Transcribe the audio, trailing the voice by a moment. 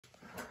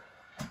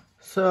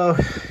So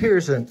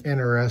here's an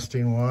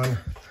interesting one.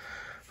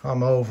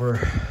 I'm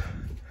over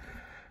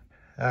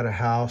at a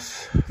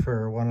house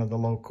for one of the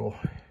local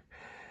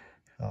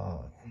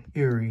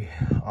Erie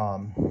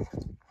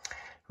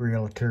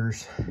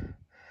realtors,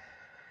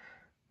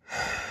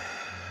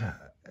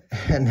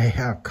 and they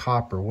have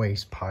copper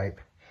waste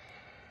pipe,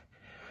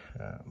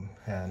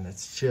 and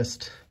it's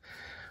just,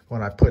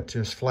 when I put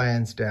this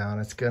flange down,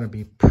 it's going to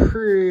be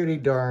pretty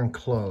darn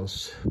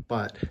close,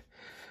 but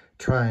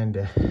trying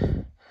to,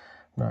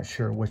 not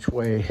sure which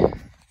way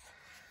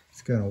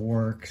it's going to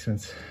work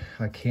since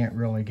I can't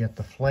really get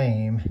the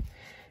flame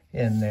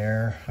in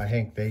there. I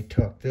think they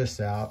took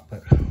this out,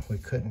 but we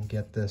couldn't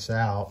get this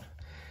out,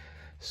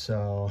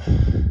 so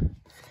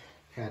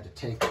had to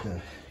take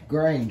the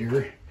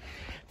grinder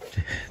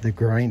to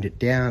grind it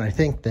down. I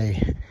think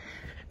they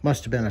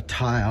must have been a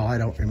tile. I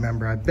don't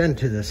remember. I've been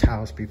to this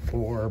house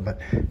before, but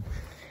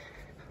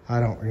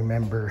I don't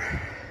remember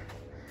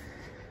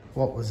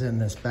what was in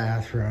this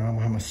bathroom.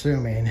 I'm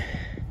assuming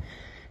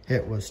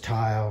it was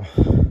tile.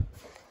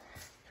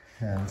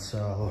 And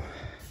so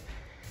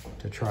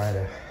to try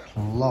to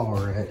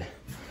lower it,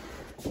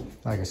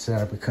 like I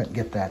said, we couldn't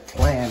get that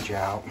flange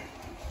out.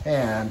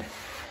 And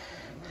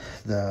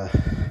they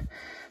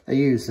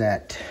use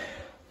that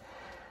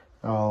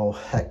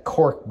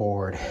cork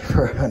board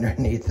for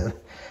underneath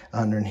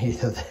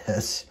of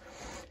this,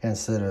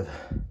 instead of,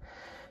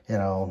 you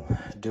know,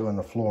 doing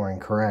the flooring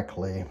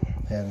correctly.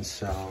 And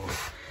so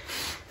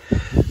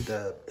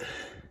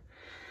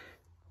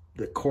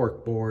the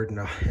cork board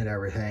and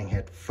everything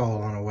had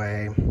fallen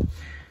away,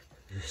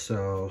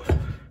 so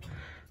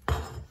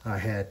I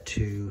had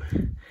to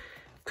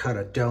cut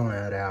a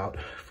donut out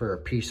for a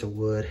piece of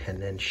wood and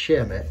then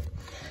shim it.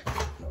 I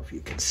don't know if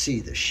you can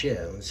see the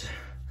shims.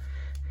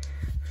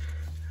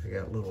 I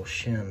got little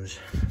shims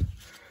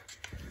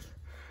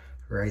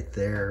right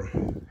there.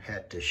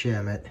 Had to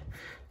shim it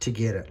to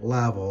get it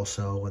level,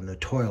 so when the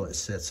toilet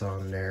sits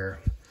on there,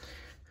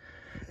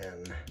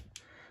 and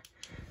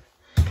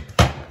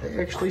they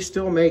actually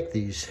still make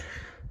these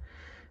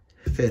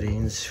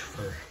fittings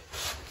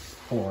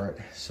for it.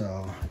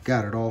 So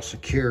got it all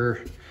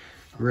secure,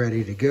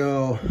 ready to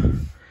go.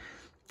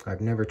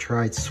 I've never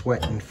tried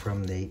sweating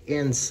from the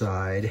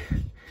inside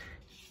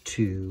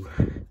to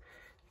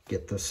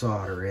get the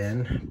solder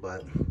in,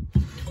 but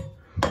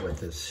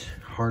with this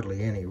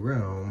hardly any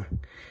room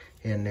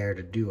in there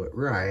to do it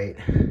right,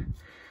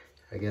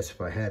 I guess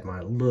if I had my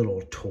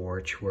little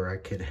torch where I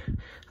could,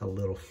 a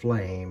little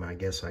flame, I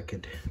guess I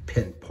could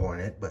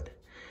pinpoint it, but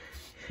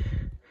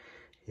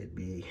it'd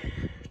be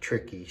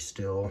tricky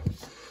still.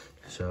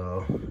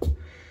 So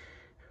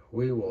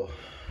we will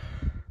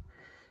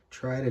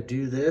try to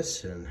do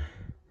this and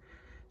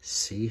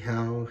see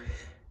how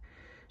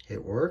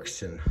it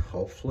works, and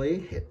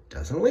hopefully it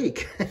doesn't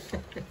leak.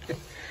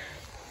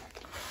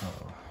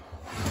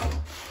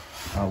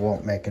 I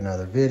won't make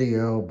another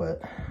video,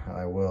 but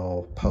I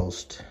will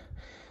post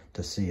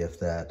to see if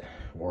that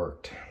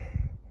worked.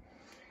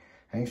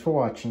 Thanks for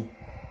watching.